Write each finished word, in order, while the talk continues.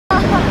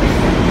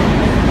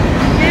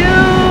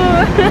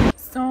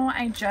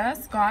I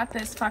just got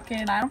this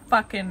fucking, I don't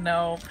fucking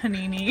know,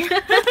 panini.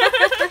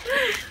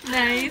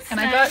 Nice. And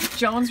I got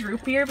Jones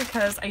root beer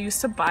because I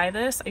used to buy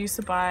this. I used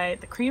to buy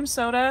the cream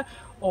soda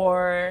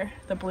or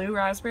the blue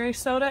raspberry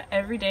soda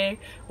every day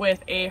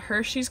with a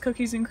Hershey's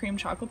cookies and cream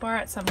chocolate bar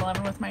at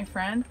 7-Eleven with my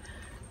friend.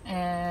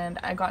 And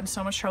I got in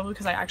so much trouble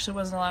because I actually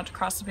wasn't allowed to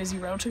cross the busy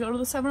road to go to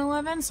the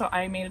 7-Eleven, so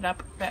I made it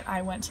up that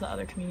I went to the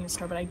other convenience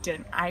store, but I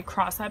didn't. I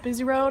crossed that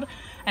busy road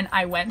and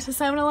I went to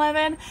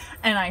 7-Eleven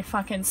and I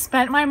fucking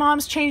spent my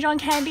mom's change on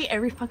candy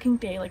every fucking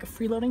day like a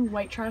freeloading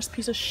white trash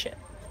piece of shit.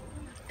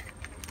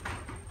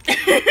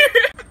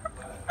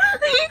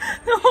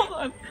 Hold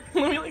on,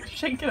 let me like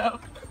shake it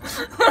up.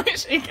 Let me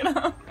shake it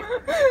up.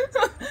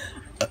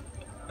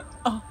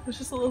 Oh, it was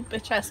just a little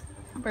bitch ass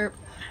burp.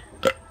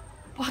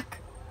 Fuck.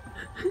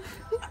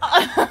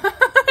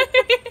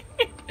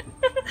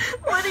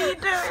 What are you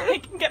doing?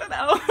 I can get it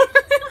out.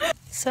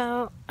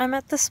 So I'm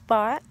at the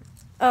spot.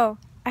 Oh,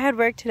 I had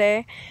work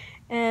today,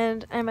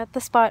 and I'm at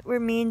the spot where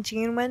me and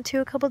Jean went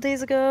to a couple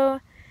days ago,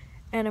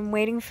 and I'm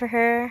waiting for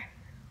her.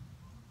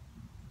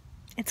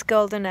 It's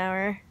golden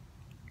hour,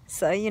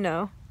 so you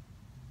know.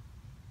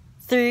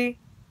 3,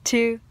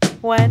 2,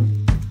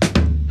 1.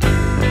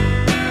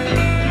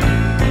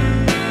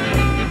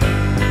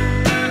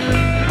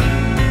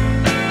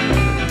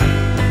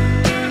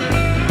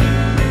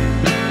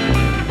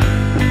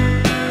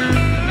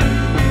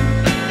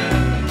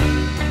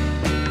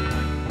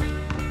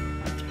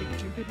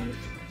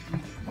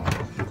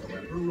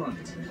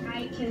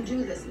 I can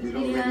do this.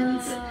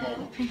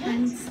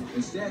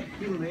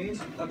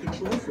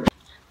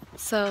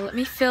 So let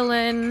me fill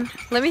you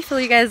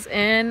guys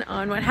in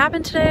on what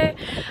happened today.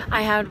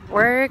 I had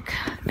work,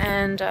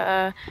 and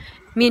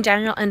me and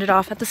Daniel ended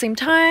off at the same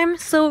time,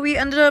 so we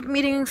ended up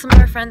meeting some of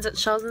our friends at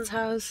Sheldon's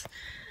house.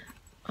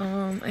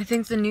 I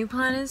think the new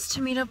plan is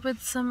to meet up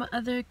with some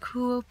other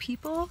cool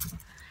people,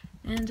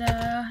 and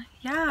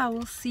yeah,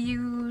 we'll see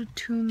you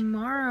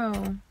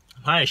tomorrow.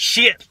 Hi,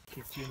 shit!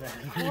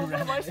 What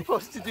am I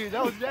supposed to do?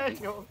 That was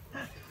Daniel.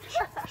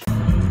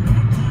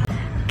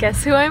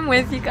 Guess who I'm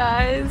with, you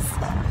guys?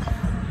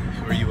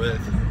 Who are you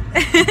with?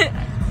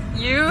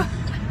 You?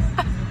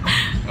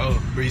 Oh,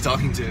 who are you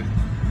talking to?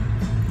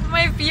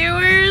 My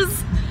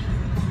viewers,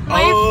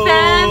 my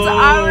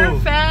Oh,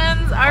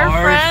 fans, our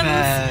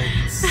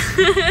friends.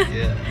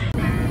 Yeah.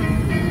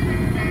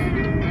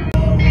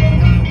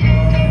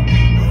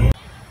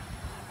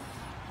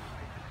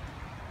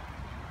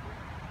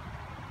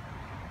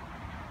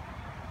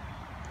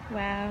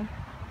 Wow.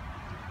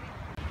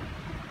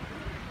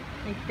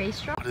 Like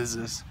bass drum? What is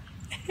this?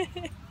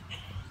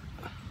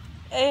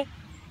 Eh. I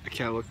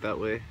can't look that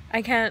way.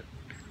 I can't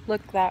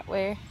look that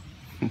way.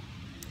 Does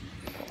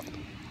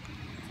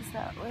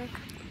that work?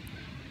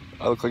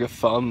 I look like a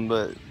thumb,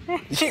 but...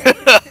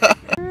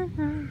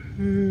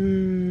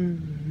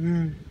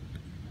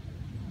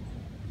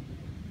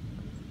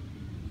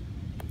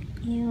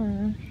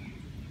 Ew.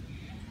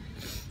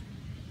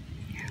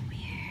 You're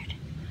weird.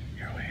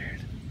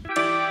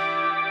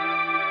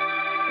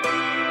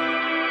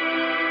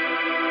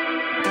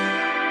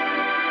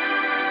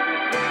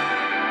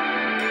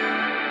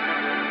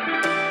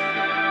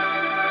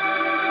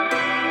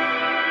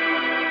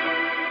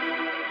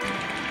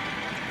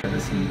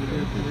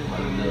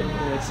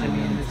 I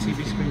mean, the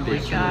TV screen. Oh my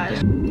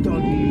gosh.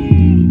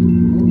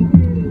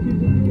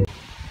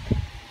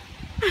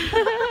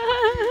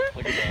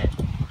 Look at that.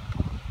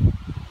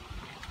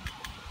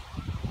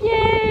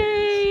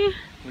 Yay!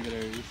 Look at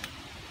hers.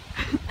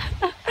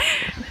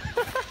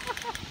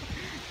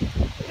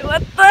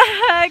 What the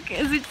heck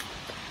is it?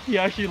 He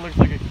actually looks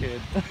like a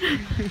kid.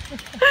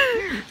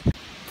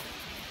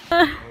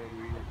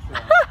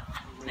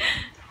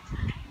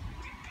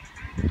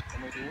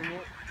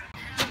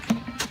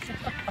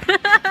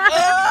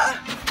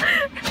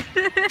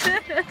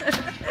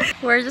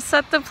 We're just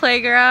at the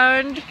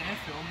playground,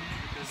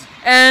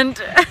 and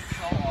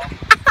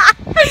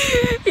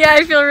yeah,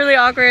 I feel really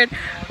awkward,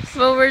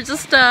 but we're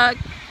just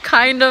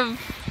kind of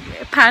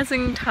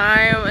passing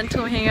time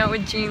until we hang out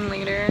with Jean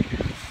later.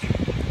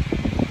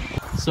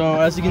 So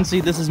as you can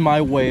see, this is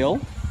my whale.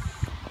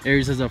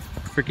 Aries is a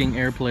freaking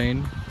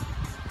airplane.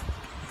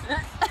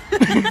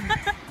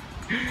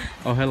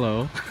 Oh,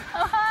 hello. Oh,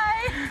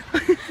 hi!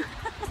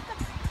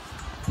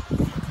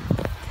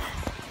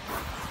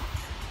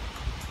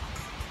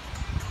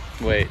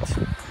 Wait.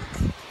 You're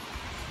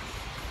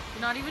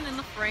not even in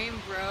the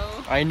frame,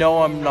 bro. I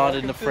know I'm not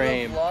in the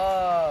frame.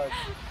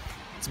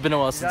 It's been a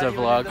while since I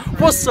vlogged.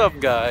 What's up,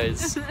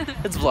 guys?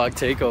 It's vlog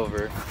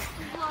takeover.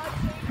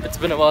 It's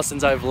been a while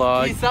since I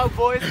vlogged. Peace out,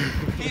 boys.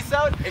 Peace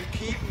out and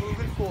keep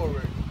moving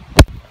forward.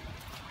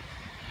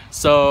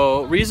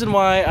 So, reason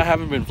why I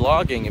haven't been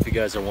vlogging, if you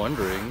guys are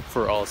wondering,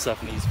 for all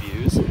Stephanie's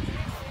views,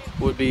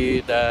 would be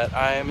that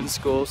I am in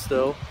school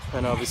still,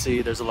 and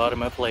obviously there's a lot on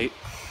my plate,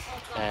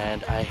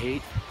 and I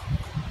hate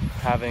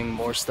having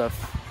more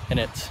stuff in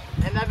it.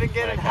 And I've been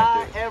getting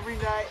high every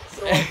night,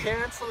 so I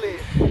can't sleep.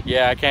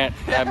 Yeah, I can't.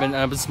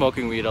 I've been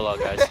smoking weed a lot,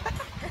 guys.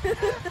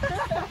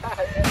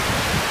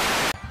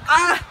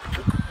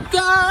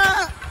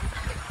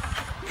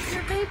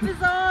 vape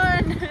is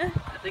on.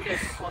 I think I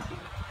fucking.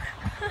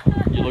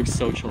 You look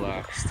so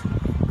chillaxed.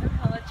 I'm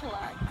hella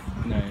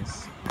chillaxed.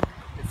 Nice.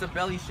 It's a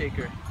belly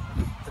shaker.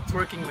 It's a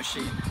twerking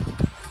machine.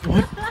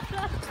 What?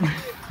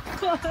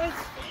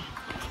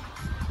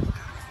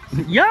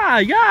 Yeah.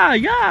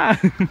 Yeah!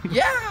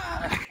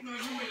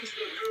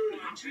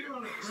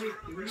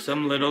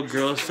 Some little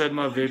girl said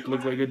my vape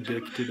looked like a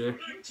dick today.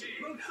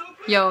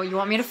 Yo, you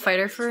want me to fight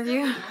her for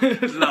you?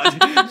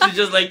 She's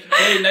just like,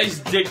 hey, nice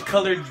dick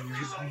colored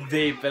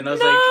vape. And I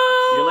was like,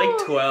 you're like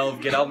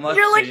 12, get out my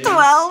You're face. like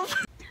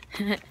 12.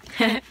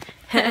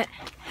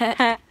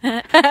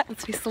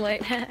 Let's be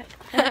polite.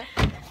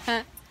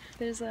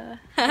 There's a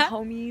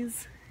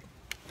homies.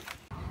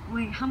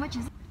 Wait, how much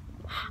is it?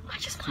 I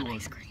just want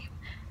ice cream.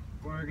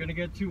 We're gonna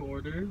get 2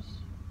 orders.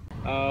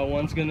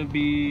 One's gonna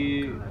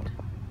be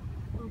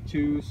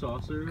 2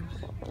 soft serves.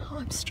 Oh,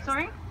 I'm stressed.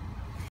 Sorry?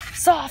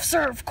 Soft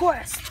serve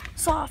quest!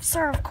 Soft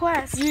serve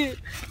quest! Yeah.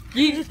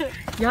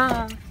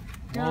 Yeah.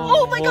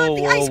 Oh my god,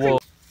 the ice cream!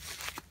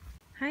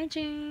 Hi,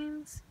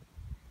 James.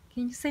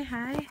 Can you say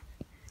hi?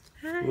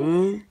 Hi.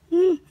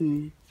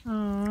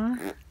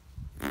 Aww.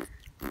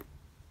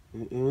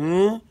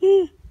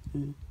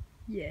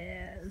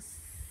 Yes.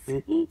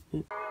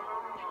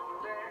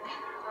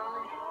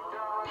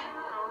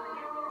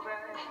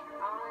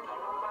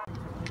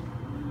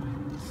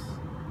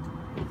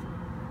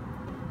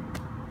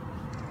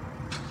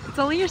 It's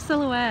only your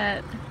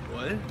silhouette.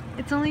 What?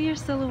 It's only your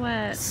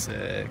silhouette.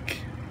 Sick.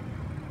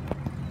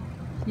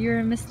 You're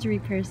a mystery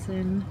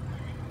person.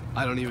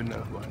 I don't even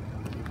know who I am.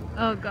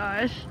 Oh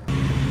gosh.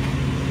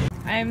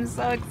 I'm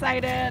so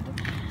excited.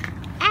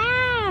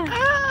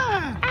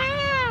 Ah!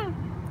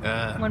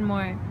 Ah! One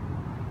more.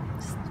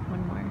 Just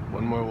one more.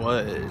 One more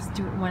what? Just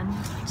do it one.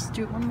 Just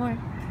do it one more.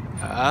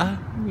 Ah?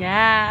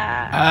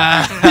 Yeah.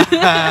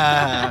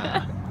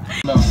 Ah!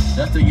 No,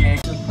 that's the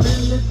yank.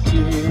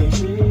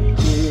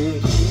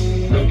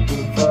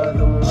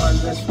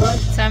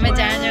 So I'm with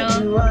Daniel,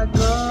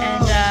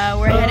 and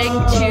we're heading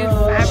to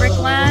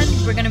Fabricland.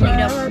 We're gonna meet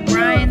up with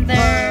Brian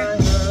there.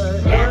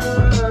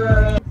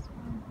 Yeah.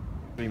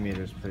 3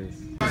 meters, please.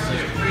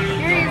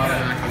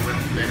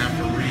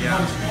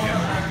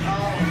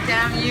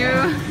 Damn you.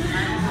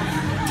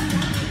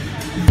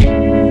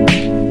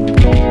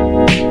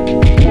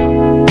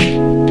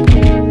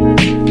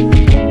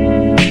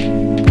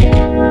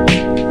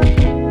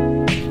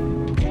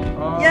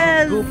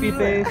 Yes. Goofy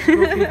face for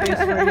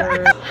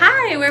your...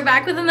 Hi, we're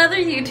back with another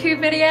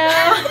YouTube video.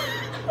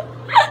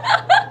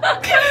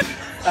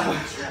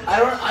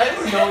 I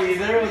don't know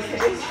either,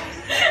 okay?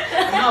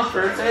 I'm not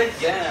perfect,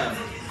 damn.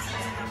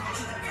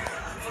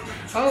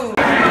 Oh.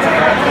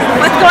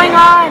 What's going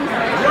on?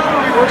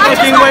 We're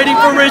fucking waiting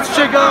for Rich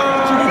Chicken!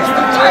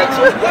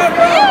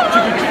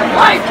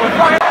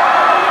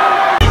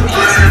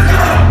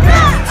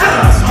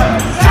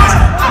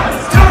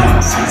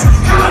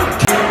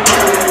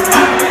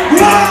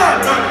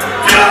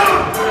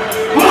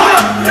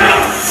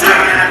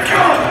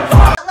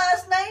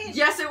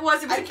 Yes, it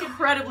was. It was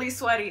incredibly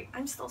sweaty.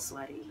 I'm still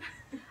sweaty.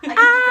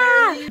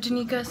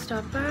 Danica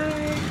stopped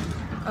by.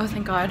 Oh,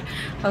 thank God.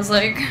 I was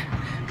like,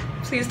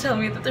 please tell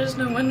me that there's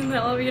no one in the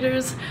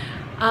elevators.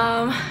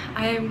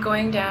 I am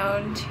going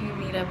down to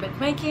meet up with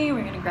Mikey.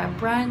 We're gonna grab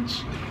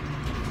brunch.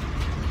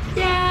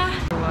 Yeah.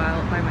 A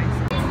while by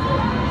myself.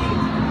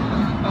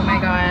 Oh my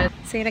God.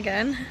 Say it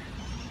again.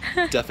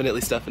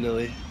 Definitely,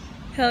 definitely.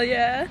 Hell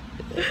yeah.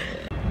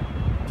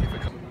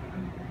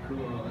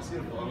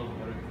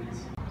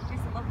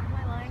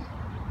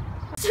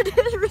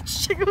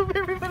 Rich chicken,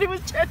 everybody was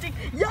chanting,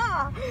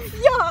 yeah,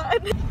 yeah.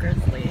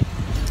 Grizzly.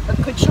 A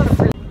good shot of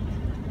grizzly.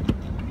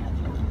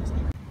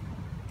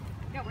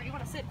 Yeah, where do you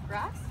want to sit?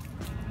 Grass?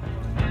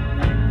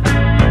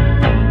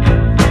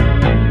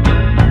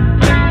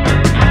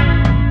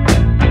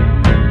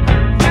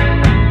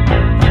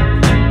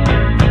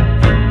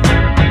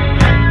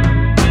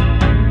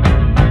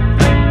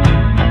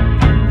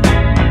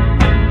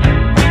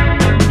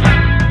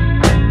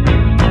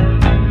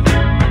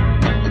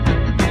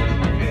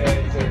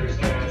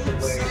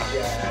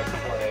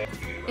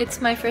 It's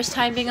my first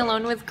time being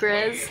alone with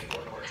Grizz.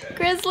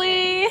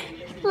 Grizzly,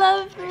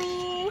 love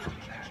me.